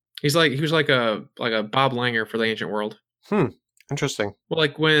do. He was like a Bob Langer for the ancient world. Hmm. Interesting. Well,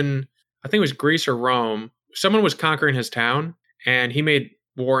 like when I think it was Greece or Rome, someone was conquering his town, and he made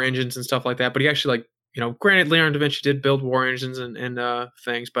war engines and stuff like that. But he actually like granted Leonardo da Vinci did build war engines and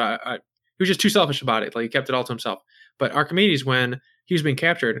things, but he was just too selfish about it. Like he kept it all to himself. But Archimedes, when he was being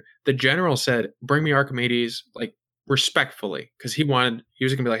captured, the general said, "Bring me Archimedes," like respectfully, because he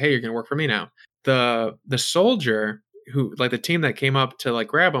was gonna be like, "Hey, you're gonna work for me now." The soldier who like the team that came up to like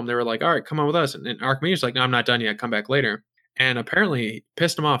grab him, they were like, "All right, come on with us," and Archimedes was like, "No, I'm not done yet. Come back later." And apparently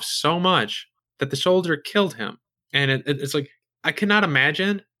pissed him off so much that the soldier killed him. And it's like I cannot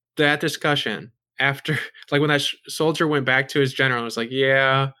imagine that discussion after like when that soldier went back to his general and was like,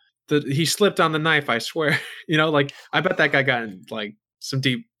 "Yeah, he slipped on the knife. I swear." Like I bet that guy got in like some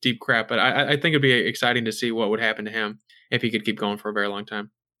deep crap. But I think it'd be exciting to see what would happen to him if he could keep going for a very long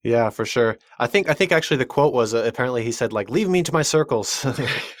time. Yeah, for sure. I think actually the quote was apparently he said like, "Leave me to my circles."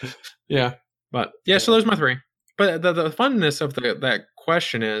 Yeah, but yeah. So Yeah. those are my three. But the funness of that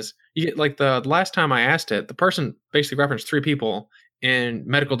question is, you get like the last time I asked it, the person basically referenced three people in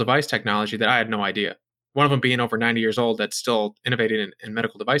medical device technology that I had no idea. One of them being over 90 years old that's still innovating in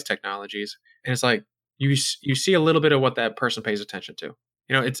medical device technologies, and it's like you see a little bit of what that person pays attention to.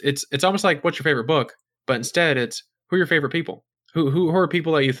 It's almost like what's your favorite book, but instead it's who are your favorite people. Who are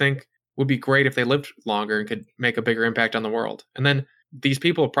people that you think would be great if they lived longer and could make a bigger impact on the world, and then these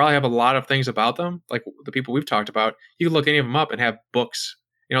people probably have a lot of things about them, like the people we've talked about. You can look any of them up and have books.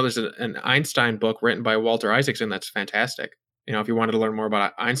 There's an Einstein book written by Walter Isaacson that's fantastic. If you wanted to learn more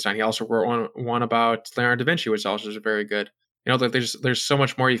about Einstein, he also wrote one about Leonardo da Vinci, which also is very good. Like there's so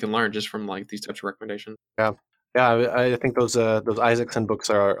much more you can learn just from like these types of recommendations. Yeah. Yeah, I think those Isaacson books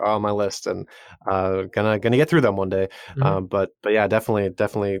are on my list, and gonna get through them one day. Hmm. But yeah, definitely,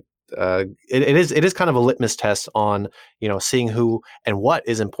 it is kind of a litmus test on seeing who and what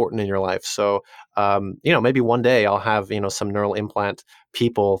is important in your life. So maybe one day I'll have some neural implant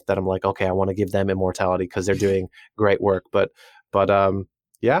people that I'm like, okay, I want to give them immortality because they're doing great work. But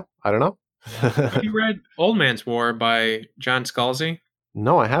yeah, I don't know. Have you read Old Man's War by John Scalzi?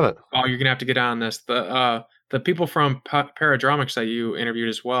 No, I haven't. Oh, you're gonna have to get on this. The people from Paradromics that you interviewed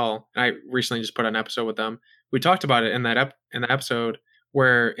as well. I recently just put an episode with them. We talked about it in in the episode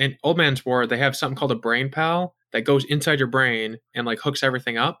where in Old Man's War they have something called a brain pal that goes inside your brain and like hooks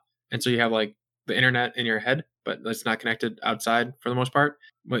everything up, and so you have like the internet in your head, but it's not connected outside for the most part.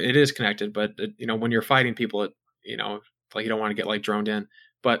 But it is connected. But when you're fighting people, like you don't want to get like droned in.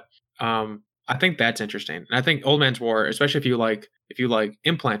 But I think that's interesting, and I think Old Man's War, especially if you like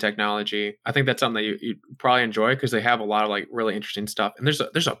implant technology, I think that's something that you probably enjoy because they have a lot of like really interesting stuff. And there's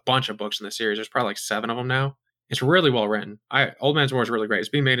a bunch of books in the series. There's probably like 7 of them now. It's really well written. Old Man's War is really great. It's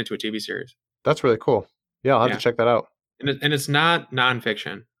being made into a TV series. That's really cool. Yeah, I'll have to Yeah, check that out. and it's not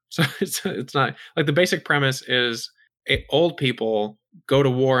nonfiction. So it's not like the basic premise is old people go to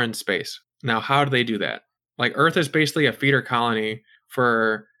war in space. Now, how do they do that? Like Earth is basically a feeder colony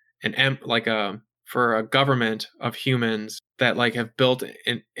for like for a government of humans that like have built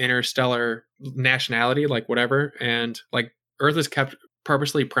an interstellar nationality, like whatever, and like Earth is kept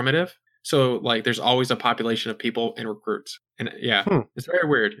purposely primitive. So like there's always a population of people and recruits. And yeah, Hmm, it's very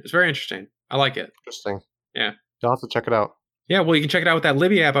weird. It's very interesting. I like it. interesting. Yeah. I'll have to check it out. Yeah, well, you can check it out with that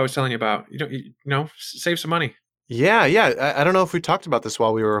Libby app I was telling you about. Save some money. Yeah, yeah. I don't know if we talked about this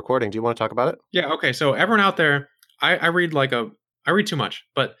while we were recording. Do you want to talk about it? Yeah, okay. So everyone out there, I read I read too much.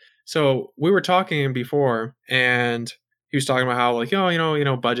 But so we were talking before, and he was talking about how like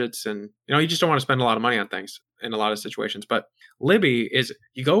budgets, and you just don't want to spend a lot of money on things in a lot of situations. But Libby is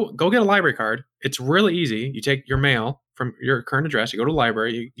you go get a library card. It's really easy. You take your mail from your current address. You go to the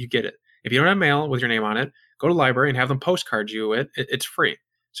library. You get it. If you don't have mail with your name on it, go to the library and have them postcard you it. It's free.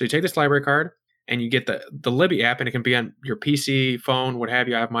 So you take this library card and you get the Libby app, and it can be on your PC, phone, what have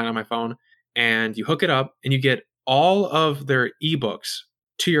you. I have mine on my phone, and you hook it up, and you get all of their ebooks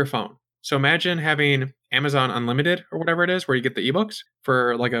to your phone. So imagine having Amazon Unlimited or whatever it is, where you get the ebooks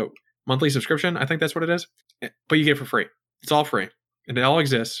for like a monthly subscription. I think that's what it is, but you get it for free. It's all free, and it all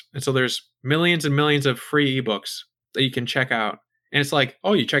exists. And so there's millions and millions of free ebooks that you can check out. And it's like,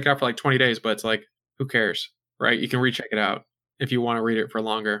 oh, you check it out for like 20 days, but it's like, who cares, right? You can recheck it out if you want to read it for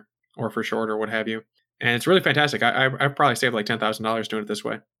longer or for shorter, what have you. And it's really fantastic. I've probably saved like $10,000 doing it this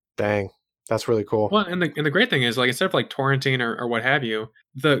way. Dang, that's really cool. Well, and the great thing is, like, instead of like torrenting or what have you,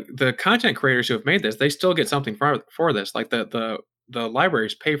 the content creators who have made this, they still get something for this. Like the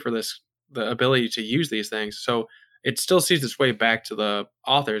libraries pay for this, the ability to use these things. So it still sees its way back to the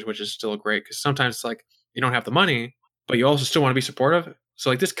authors, which is still great because sometimes it's like you don't have the money, but you also still want to be supportive. So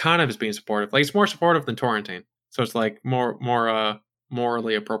like this kind of is being supportive. Like it's more supportive than torrenting. So it's like more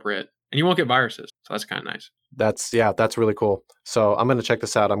morally appropriate, and you won't get viruses. So that's kind of nice. That's really cool. So I'm going to check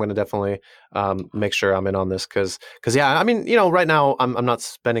this out. I'm going to definitely make sure I'm in on this because yeah, I mean, right now I'm not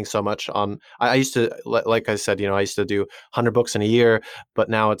spending so much on. I used to like I said, I used to do 100 books in a year, but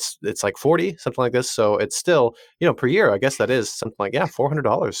now it's like 40, something like this. So it's still, per year. I guess that is something like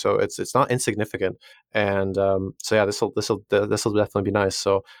 $400. So it's not insignificant. And so yeah, this will definitely be nice.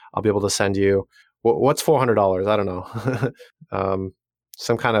 So I'll be able to send you what's $400. I don't know.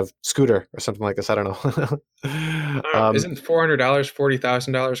 Some kind of scooter or something like this. I don't know. Isn't $400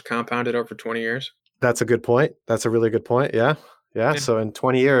 $40,000 compounded over 20 years? That's a good point. That's a really good point. Yeah. Yeah. So in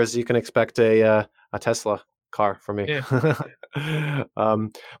 20 years, you can expect a Tesla car from me. Yeah.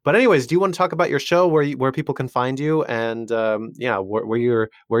 But anyways, do you want to talk about your show, where people can find you, and where you're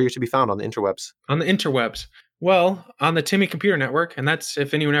to be found on the interwebs? On the interwebs. Well, on the Timmy Computer Network, and that's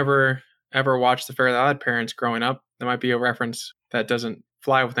if anyone ever watched The Fairly Odd Parents growing up, that might be a reference that doesn't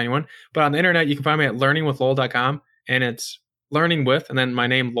fly with anyone. But on the internet, you can find me at learningwithlowell.com, and it's learning with, and then my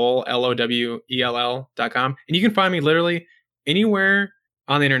name, Lowell, LOWELL.com. And you can find me literally anywhere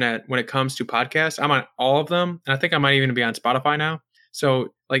on the internet when it comes to podcasts. I'm on all of them, and I think I might even be on Spotify now. So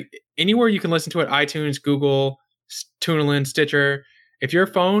like anywhere you can listen to it, iTunes, Google, TuneIn, Stitcher. If your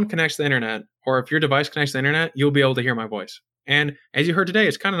phone connects to the internet, or if your device connects to the internet, you'll be able to hear my voice. And as you heard today,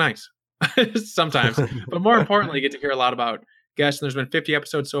 it's kind of nice sometimes. But more importantly, you get to hear a lot about guests. And there's been 50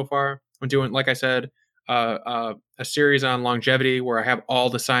 episodes so far. I'm doing, like I said, a series on longevity where I have all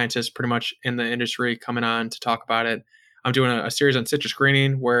the scientists pretty much in the industry coming on to talk about it. I'm doing a series on citrus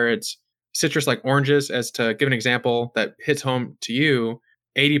greening where it's citrus like oranges. As to give an example that hits home to you,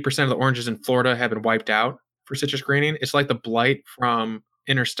 80% of the oranges in Florida have been wiped out for citrus greening. It's like the blight from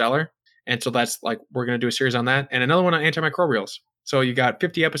Interstellar. And so that's like, we're going to do a series on that. And another one on antimicrobials. So you got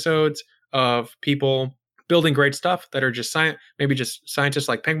 50 episodes of people building great stuff that are just maybe just scientists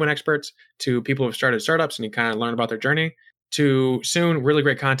like penguin experts, to people who've started startups and you kind of learn about their journey, to soon really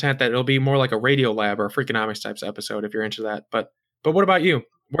great content that it'll be more like a Radio Lab or a Freakonomics types episode if you're into that. But what about you?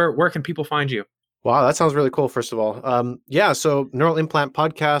 Where can people find you? Wow, that sounds really cool. First of all, so Neural Implant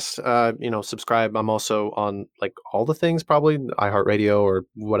Podcast. Subscribe. I'm also on like all the things, probably iHeartRadio or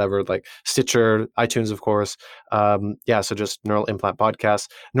whatever, like Stitcher, iTunes, of course. So just Neural Implant Podcast,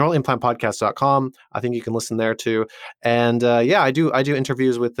 neuralimplantpodcast.com. I think you can listen there too. And I do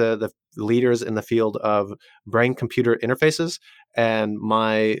interviews with the leaders in the field of brain-computer interfaces. And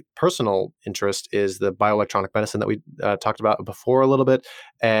my personal interest is the bioelectronic medicine that we talked about before a little bit,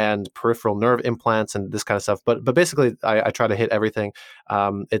 and peripheral nerve implants and this kind of stuff. But basically, I try to hit everything.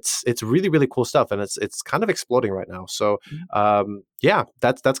 It's really, really cool stuff, and it's kind of exploding right now. So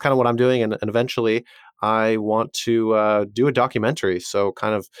that's kind of what I'm doing, and eventually I want to do a documentary. So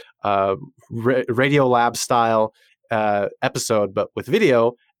kind of Radio Lab style episode, but with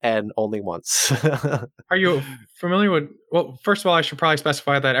video. And only once. Are you familiar with? Well, first of all, I should probably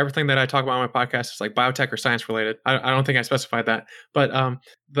specify that everything that I talk about on my podcast is like biotech or science related. I don't think I specified that. But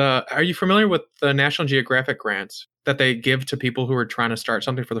are you familiar with the National Geographic grants that they give to people who are trying to start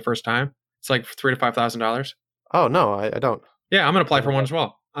something for the first time? It's like $3,000 to $5,000. Oh no, I don't. Yeah, I'm gonna apply for one as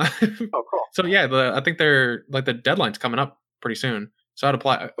well. Oh, cool. So yeah, I think they're like the deadline's coming up pretty soon. So I'd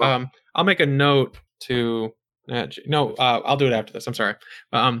apply. Oh. I'll make a note to. I'll do it after this. I'm sorry.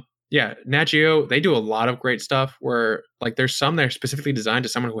 Nat Geo, they do a lot of great stuff where like there's some that are specifically designed to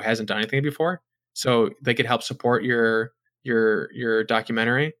someone who hasn't done anything before. So they could help support your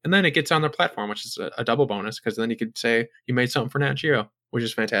documentary. And then it gets on their platform, which is a double bonus, because then you could say you made something for Nat Geo, which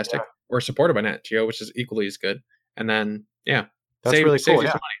is fantastic, or supported by Nat Geo, which is equally as good. And then, that's really cool.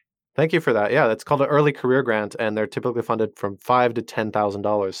 Yeah. Thank you for that. Yeah, that's called an early career grant, and they're typically funded from $5,000 to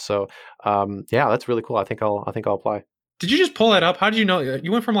 $10,000. So, that's really cool. I think I'll apply. Did you just pull that up? How did you know?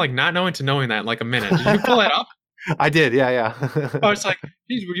 You went from like not knowing to knowing that in like a minute. Did you pull that up? I did. Yeah. I was like,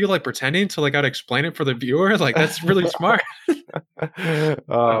 geez, were you like pretending to like explain it for the viewer? Like that's really smart.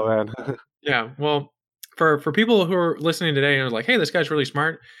 Oh man. Yeah. Well, for people who are listening today and are like, hey, this guy's really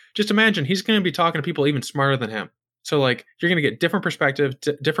smart. Just imagine he's going to be talking to people even smarter than him. So like you're going to get different perspectives,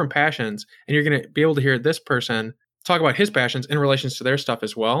 different passions, and you're going to be able to hear this person talk about his passions in relations to their stuff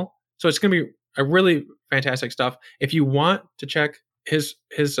as well. So it's going to be a really fantastic stuff. If you want to check his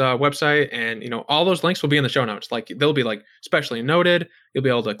website, and all those links will be in the show notes. Like they'll be like specially noted. You'll be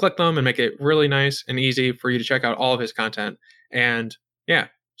able to click them and make it really nice and easy for you to check out all of his content. And yeah,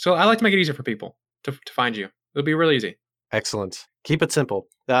 so I like to make it easier for people to find you. It'll be really easy. Excellent. Keep it simple.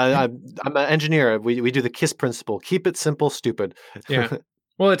 I'm an engineer. We do the KISS principle. Keep it simple, stupid. Yeah.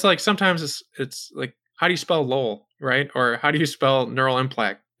 Well, it's like sometimes it's like, how do you spell Lowell, right? Or how do you spell neural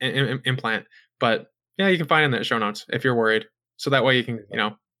implant? But Yeah, you can find it in the show notes if you're worried. So that way you can,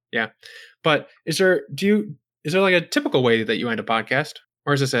 yeah. But is there like a typical way that you end a podcast?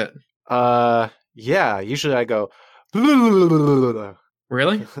 Or is this it? Yeah, usually I go.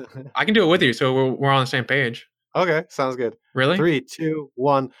 Really? I can do it with you, so we're on the same page. Okay, sounds good. Really? 3, 2,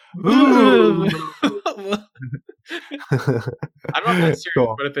 1. I don't know if that's serious,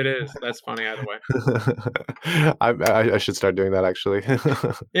 Cool. but if it is, that's funny either way. I should start doing that, actually.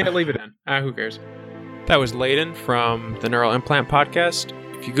 Yeah, leave it in. Who cares? That was Layden from the Neural Implant Podcast.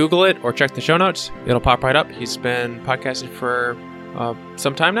 If you Google it or check the show notes, it'll pop right up. He's been podcasting for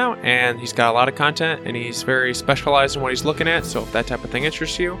some time now, and he's got a lot of content, and he's very specialized in what he's looking at. So if that type of thing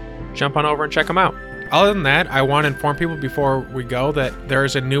interests you, jump on over and check him out. Other than that, I want to inform people before we go that there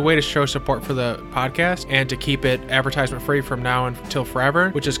is a new way to show support for the podcast and to keep it advertisement free from now until forever,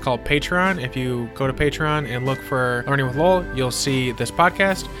 which is called Patreon. If you go to Patreon and look for Learning with Lowell, you'll see this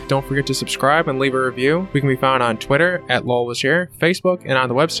podcast. Don't forget to subscribe and leave a review. We can be found on Twitter at Lowell was here, Facebook, and on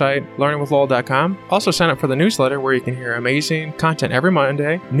the website learningwithlowell.com. Also sign up for the newsletter where you can hear amazing content every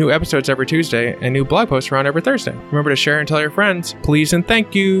Monday, new episodes every Tuesday, and new blog posts around every Thursday. Remember to share and tell your friends. Please and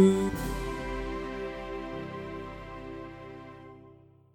thank you.